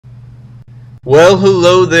Well,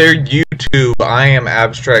 hello there, YouTube. I am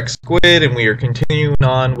Abstract Squid, and we are continuing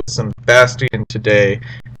on with some Bastion today.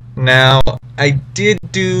 Now, I did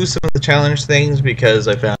do some of the challenge things because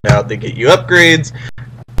I found out they get you upgrades,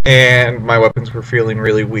 and my weapons were feeling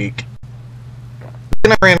really weak.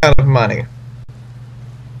 Then I ran out of money,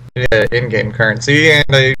 in-game currency, and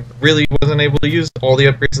I really wasn't able to use all the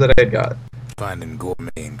upgrades that I had got. Finding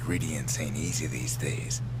gourmet ingredients ain't easy these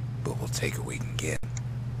days, but we'll take what we can get.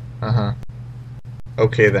 Uh-huh.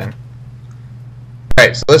 Okay then.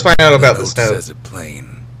 Alright, so let's find out about the snow. Says it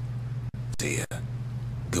plain. See ya.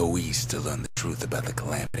 Go east to learn the truth about the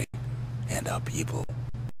calamity and our people.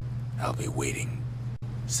 I'll be waiting.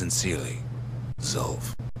 Sincerely,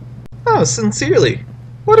 Zulf. Oh, sincerely.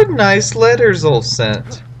 What a nice letter Zulf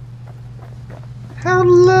sent. How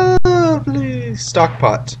lovely.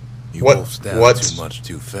 Stockpot. You wolf's down too much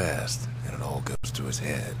too fast, and it all goes to his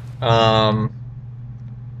head.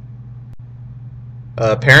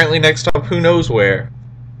 Apparently next stop, who knows where.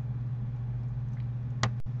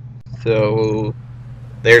 So,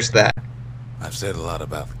 there's that. I've said a lot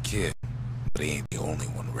about the kid, but he ain't the only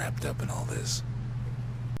one wrapped up in all this.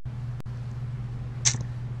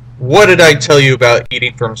 What did I tell you about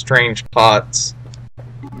eating from strange pots?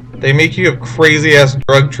 They make you have crazy-ass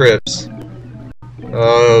drug trips.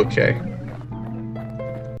 Okay.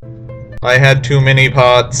 I had too many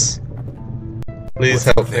pots. Please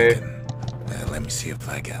help me. Let me see if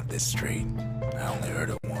I got this straight. I only heard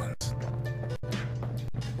it once.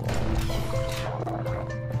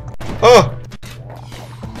 Oh!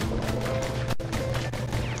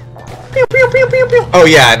 Pew, pew, pew, pew, pew. Oh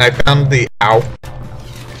yeah, and I found the... Ow.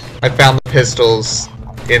 I found the pistols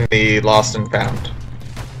in the Lost and Found.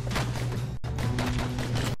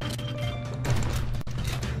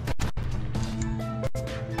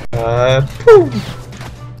 Pooh!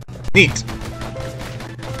 Neat.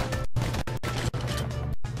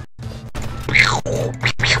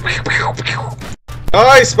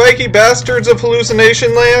 Hi, spiky bastards of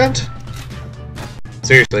hallucination land!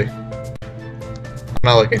 Seriously. I'm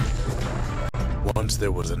not looking. Once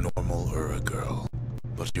there was a normal Ura girl,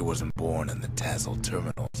 but she wasn't born in the Tassel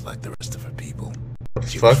terminals like the rest of her people.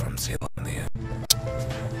 She was from Ceylon.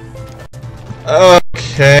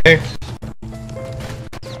 Okay.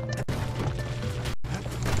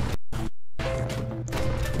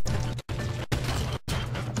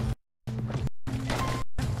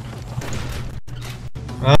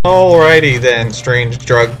 Alrighty then, strange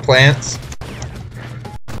drug plants.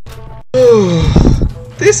 Ooh,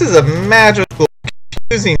 this is a magical,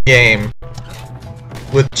 confusing game.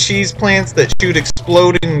 With cheese plants that shoot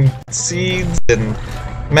exploding seeds and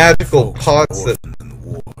magical pots that...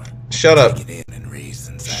 Shut up.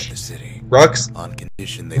 Rux?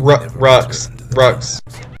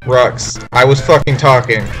 Rux. I was fucking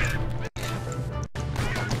talking.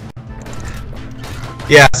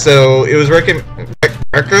 Yeah, so it was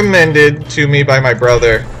recommended to me by my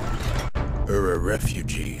brother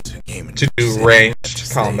refugees who came to do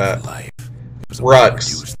ranged combat.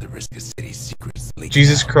 Rux.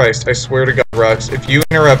 Jesus Christ, I swear to God, Rux, if you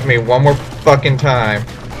interrupt me one more fucking time.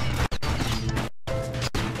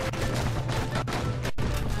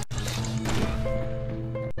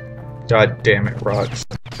 God damn it, Rux.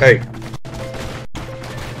 Hey.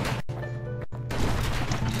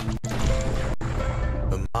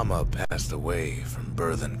 Mama passed away from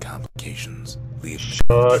birth and complications, leaving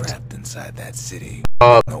her trapped inside that city.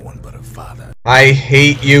 No one but her father. I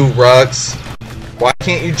hate you, Rux. Why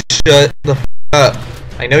can't you just shut the f up?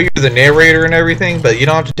 I know you're the narrator and everything, but you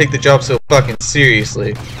don't have to take the job so fucking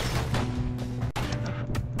seriously.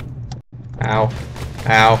 Ow.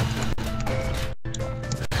 Ow.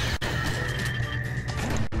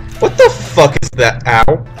 What the fuck is that?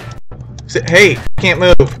 Ow. Hey, can't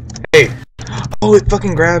move. Hey. Oh, it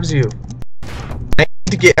fucking grabs you. I need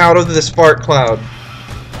to get out of this fart cloud.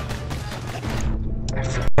 I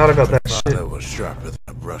forgot about that shit. Father was sharper than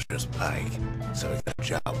a brusher's pike, so he got a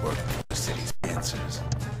job working for the city's answers.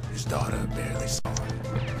 His daughter barely saw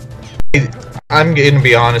him. I'm gonna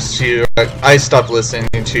be honest to you, I stopped listening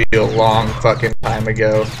to you a long fucking time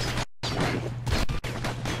ago.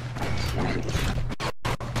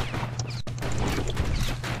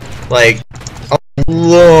 Like, a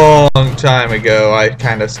long time ago, I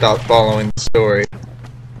kind of stopped following the story.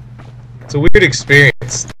 It's a weird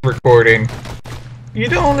experience, recording. You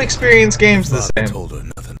don't experience games the same. He told her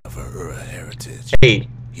nothing of her Ura heritage. Hey.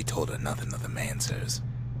 He told her nothing of the Mansers.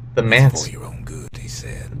 The Mansers? For your own good, he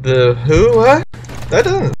said. The who? What? That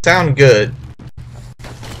doesn't sound good. I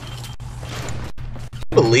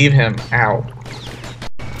believe him. Ow.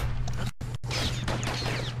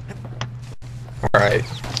 Alright.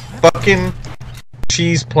 Fucking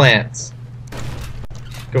cheese plants.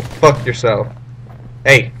 Go fuck yourself.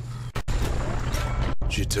 Hey.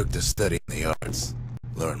 She took to studying the arts,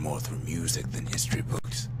 learned more through music than history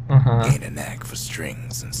books, Uh-huh. gained a knack for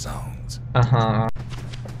strings and songs. Uh-huh.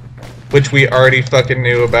 Which we already fucking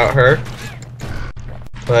knew about her.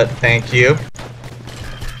 But thank you.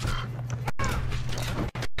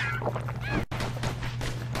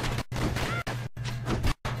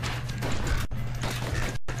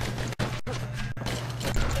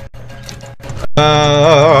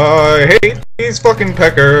 I hate these fucking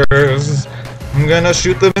peckers. I'm gonna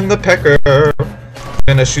shoot them in the pecker. I'm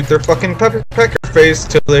gonna shoot their fucking pecker face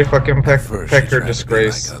till they fucking pecker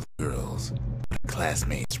disgrace. Like other girls, but her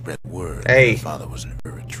classmates spread word Hey. that her father was an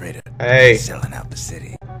urban trader, Hey. selling out the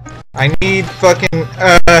city. I need fucking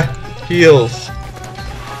heals.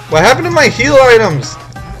 What happened to my heal items?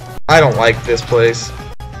 I don't like this place.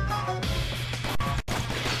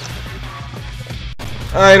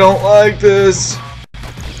 I don't like this.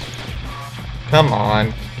 Come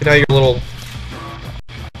on. Get out of your little...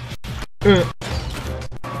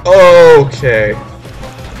 Okay.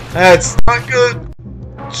 That's not good.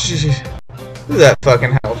 Gee. Look at that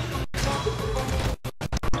fucking health.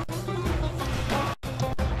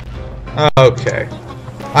 Okay.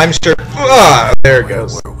 I'm sure... Ah, there it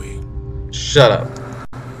goes. Where were we? Shut up.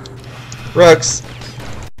 Rux.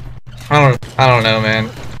 I don't know, man.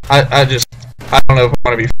 I don't know if I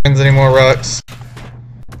want to be friends anymore, Rux.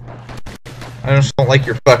 I just don't like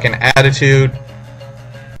your fucking attitude.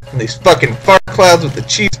 And these fucking fart clouds with the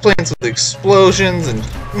cheese plants with the explosions and...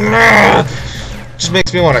 just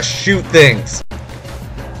makes me want to shoot things.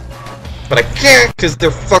 But I can't because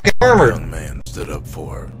they're fucking The armored. young man stood up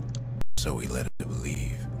for her, so he let her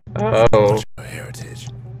believe. Oh. Her heritage,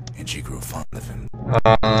 and she grew fond of him.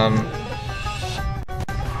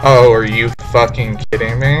 Oh, are you fucking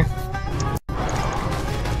kidding me?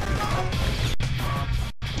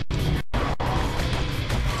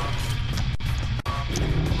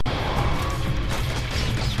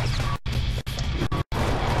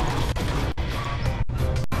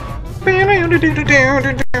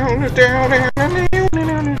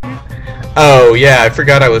 Oh yeah, I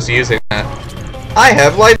forgot I was using that. I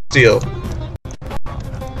have lifesteal.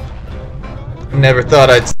 Never thought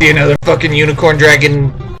I'd see another fucking unicorn dragon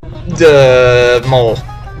mole.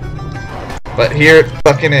 But here it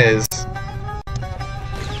fucking is.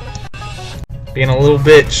 Being a little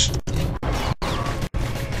bitch.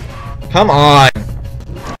 Come on.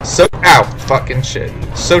 So ow, fucking shit.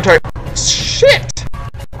 So tired. Shit.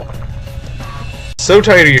 So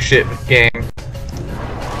tired of your shit, game.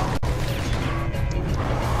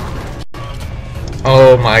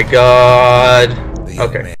 Oh my god. The young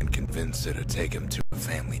Okay. man convinced her to take him to a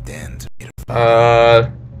family den to meet a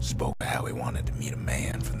father. Spoke of how he wanted to meet a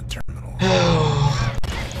man from the terminal.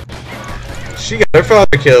 She got her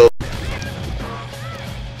father killed.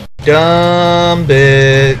 Dumb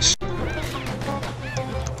bitch.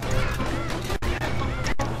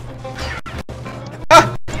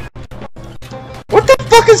 Ah! What the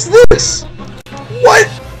fuck is this? What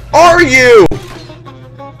are you?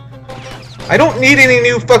 I don't need any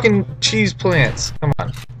new fucking cheese plants. Come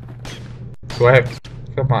on. Go ahead.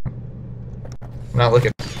 Come on. I'm not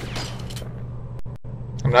looking.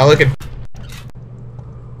 I'm not looking.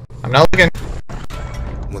 I'm not looking.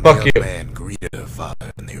 When Fuck the you. young man greeted her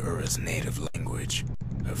father in the Ura's native language,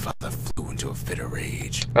 her father flew into a fit of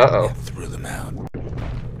rage Uh-oh. and threw them out.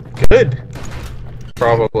 Good.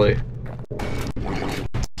 Probably.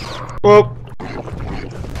 Well.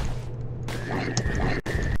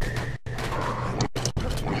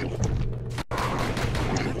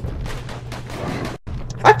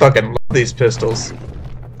 I fucking love these pistols.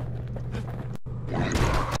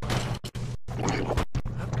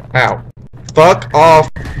 Ow. Fuck off,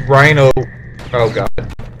 Rhino. Oh god.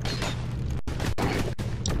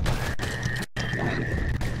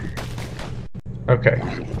 Okay.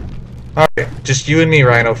 Alright, just you and me,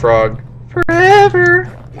 Rhino Frog.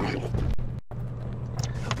 Forever!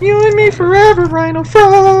 You and me forever, Rhino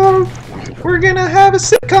Frog! We're gonna have a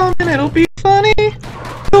sitcom and it'll be funny!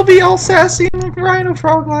 It'll be all sassy and Rhino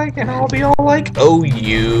Frog-like, and I'll be all like, oh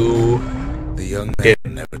you... The young man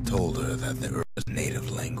never told her that the Ura's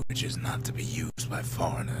native language is not to be used by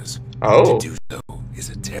foreigners. Oh. To do so is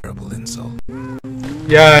a terrible insult.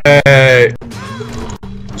 Yay!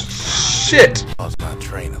 Shit! Lost my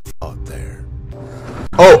train of thought there.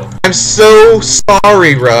 Oh, I'm so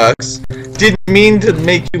sorry, Rux. Didn't mean to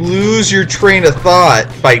make you lose your train of thought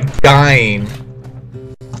by dying.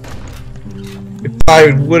 If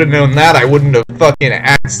I would have known that, I wouldn't have fucking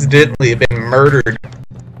accidentally been murdered.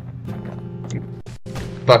 You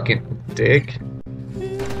fucking dick.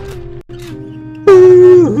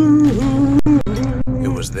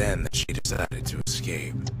 was then that she decided to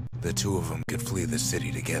escape. The two of them could flee the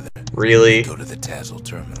city together. Really? Go to the Tassel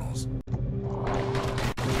terminals.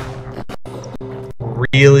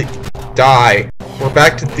 Really? Die. We're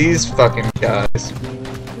back to these fucking guys.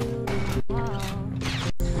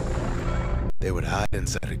 They would hide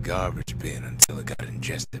inside a garbage bin until it got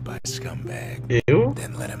ingested by a scumbag. Ew.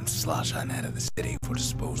 Then let him slosh on out of the city for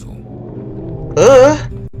disposal.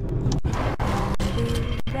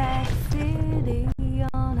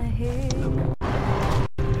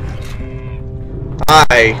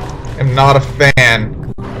 I am not a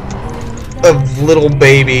fan of little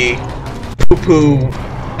baby poo-poo.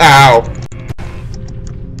 Ow.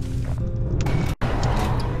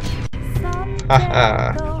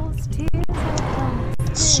 Haha.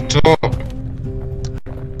 Stop.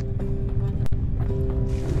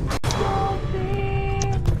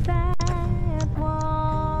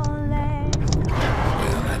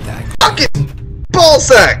 Fucking ball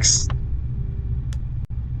sacks!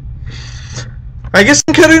 I guess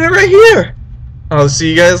I'm cutting it right here. I'll see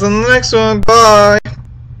you guys on the next one. Bye.